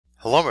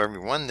Hello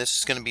everyone, this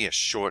is going to be a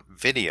short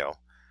video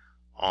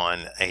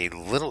on a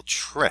little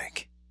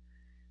trick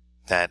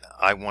that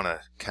I want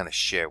to kind of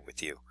share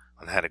with you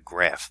on how to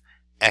graph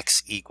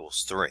x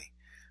equals 3.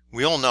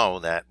 We all know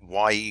that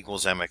y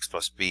equals mx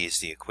plus b is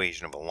the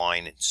equation of a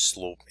line in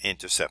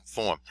slope-intercept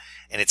form,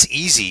 and it's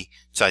easy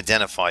to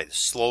identify the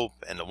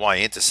slope and the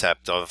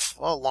y-intercept of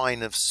a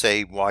line of,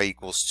 say, y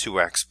equals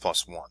 2x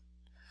plus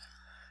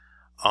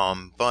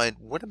 1. But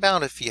what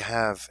about if you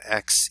have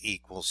x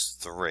equals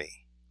 3?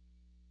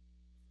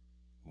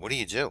 What do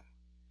you do?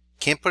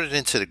 Can't put it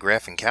into the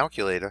graphing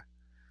calculator.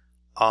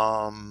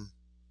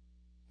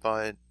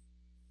 But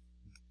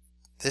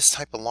this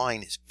type of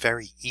line is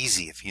very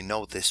easy if you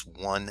know this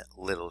one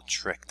little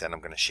trick that I'm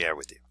going to share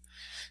with you.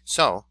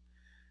 So,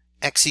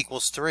 x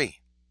equals 3.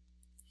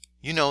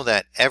 You know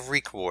that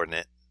every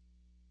coordinate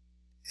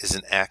is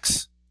an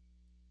x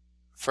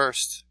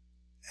first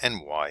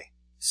and y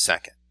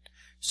second.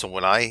 So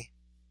what I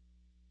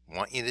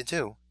want you to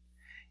do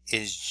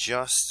is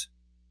just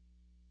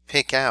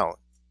pick out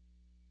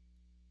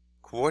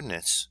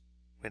coordinates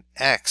when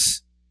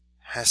x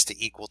has to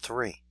equal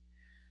 3.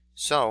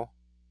 So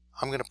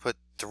I'm going to put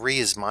 3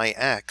 as my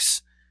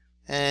x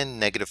and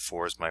negative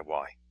 4 as my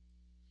y.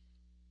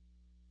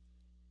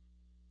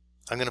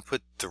 I'm going to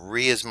put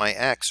 3 as my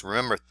x.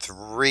 Remember,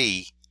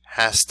 3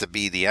 has to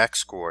be the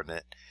x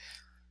coordinate.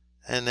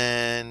 And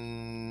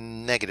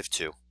then negative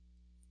 2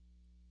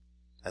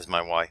 as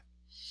my y.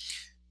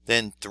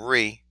 Then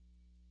 3,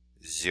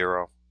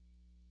 0.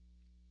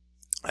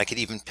 I could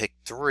even pick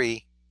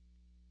 3,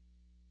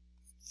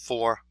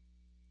 4,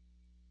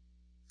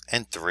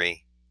 and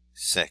 3,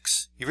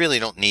 6. You really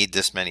don't need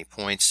this many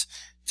points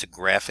to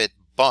graph it,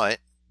 but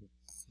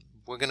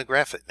we're going to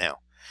graph it now.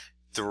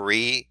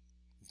 3,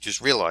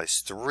 just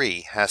realize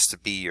 3 has to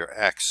be your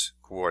x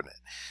coordinate.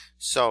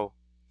 So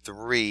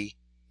 3,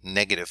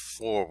 negative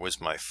 4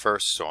 was my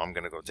first, so I'm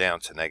going to go down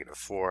to negative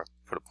 4,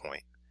 put a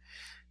point.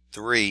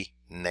 3,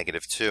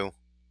 negative 2,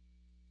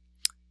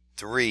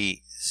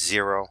 3,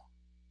 0,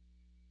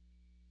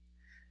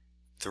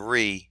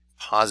 3,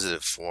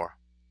 positive 4,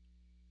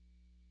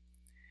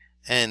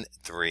 and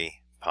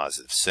 3,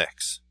 positive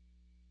 6.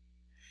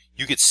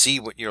 You could see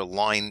what your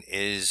line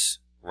is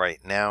right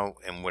now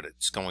and what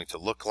it's going to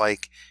look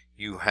like.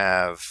 You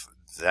have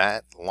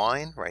that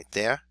line right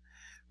there.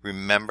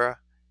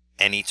 Remember,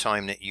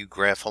 anytime that you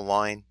graph a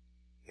line,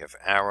 you have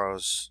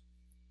arrows.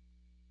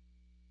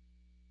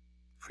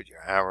 Put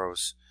your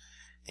arrows,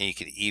 and you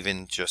could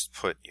even just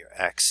put your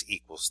x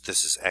equals,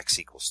 this is x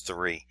equals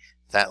 3.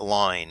 That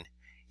line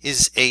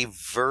is a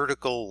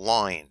vertical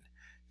line.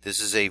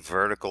 This is a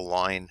vertical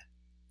line.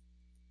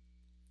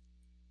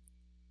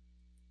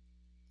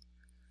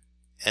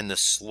 And the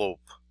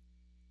slope,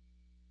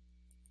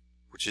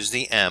 which is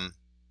the m,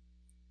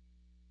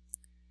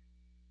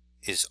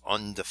 is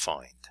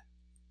undefined.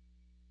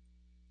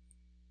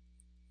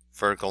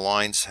 Vertical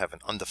lines have an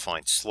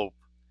undefined slope,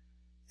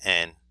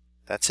 and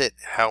that's it.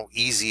 How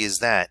easy is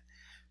that?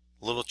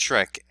 Little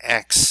trick,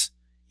 x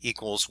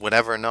equals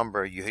whatever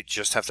number. You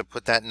just have to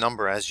put that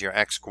number as your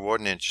x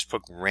coordinate. Just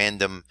put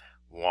random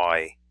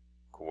y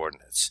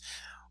coordinates.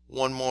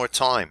 One more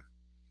time.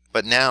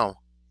 But now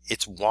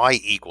it's y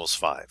equals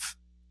 5.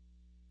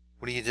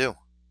 What do you do?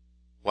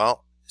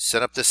 Well,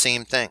 set up the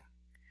same thing.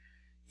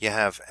 You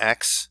have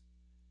x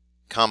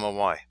comma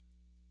y.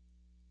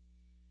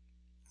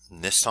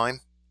 And this time,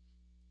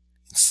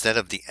 instead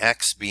of the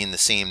x being the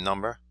same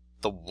number,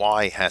 the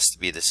y has to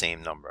be the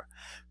same number.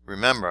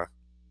 Remember,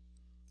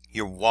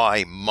 your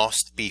y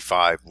must be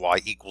 5. Y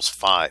equals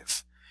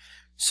 5.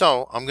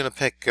 So I'm going to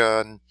pick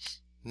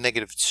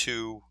negative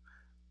 2,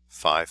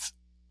 5,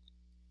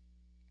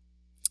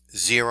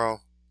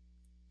 0,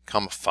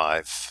 comma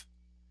 5,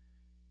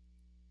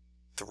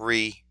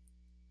 3,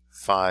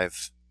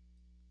 5,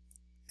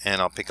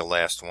 and I'll pick a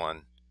last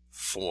one,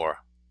 4,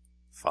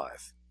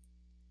 5.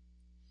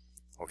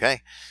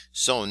 Okay,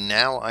 so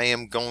now I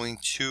am going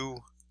to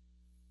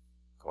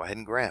go ahead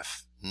and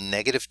graph.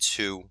 Negative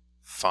 2,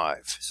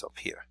 5 is up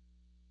here.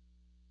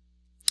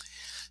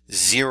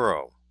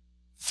 0,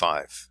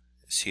 5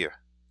 is here.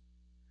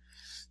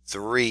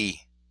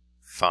 3,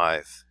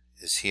 5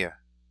 is here.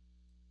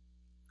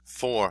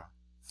 4,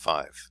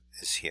 5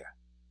 is here.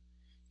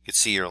 You can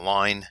see your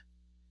line.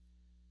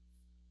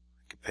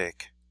 I could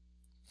pick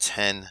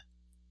 10,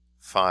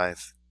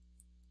 5,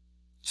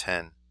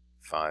 10,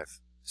 5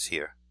 is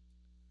here.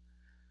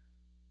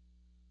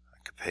 I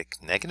could pick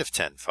negative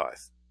 10,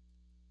 5.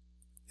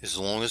 As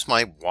long as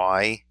my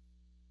y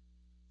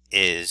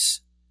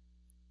is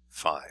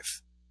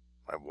 5.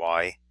 My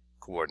y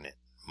coordinate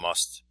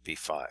must be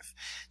 5.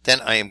 Then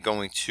I am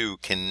going to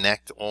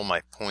connect all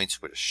my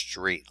points with a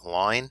straight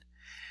line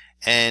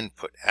and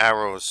put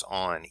arrows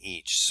on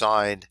each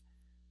side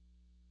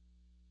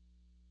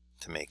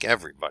to make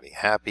everybody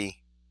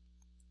happy,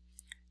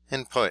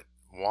 and put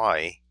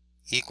y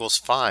equals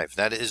 5.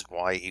 That is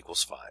y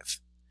equals 5.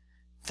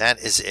 That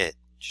is it.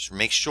 Just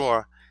make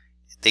sure.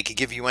 They could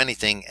give you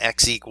anything,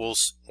 x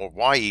equals or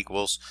y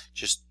equals.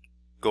 Just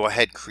go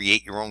ahead,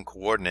 create your own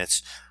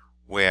coordinates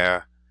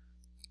where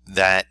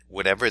that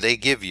whatever they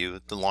give you,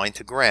 the line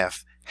to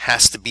graph,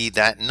 has to be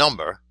that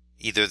number,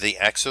 either the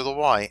X or the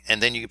Y,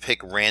 and then you can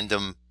pick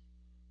random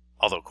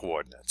other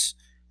coordinates.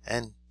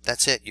 And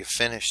that's it, you're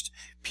finished.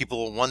 People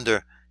will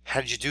wonder,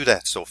 how did you do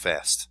that so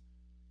fast?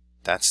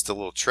 That's the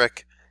little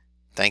trick.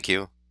 Thank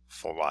you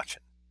for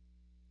watching.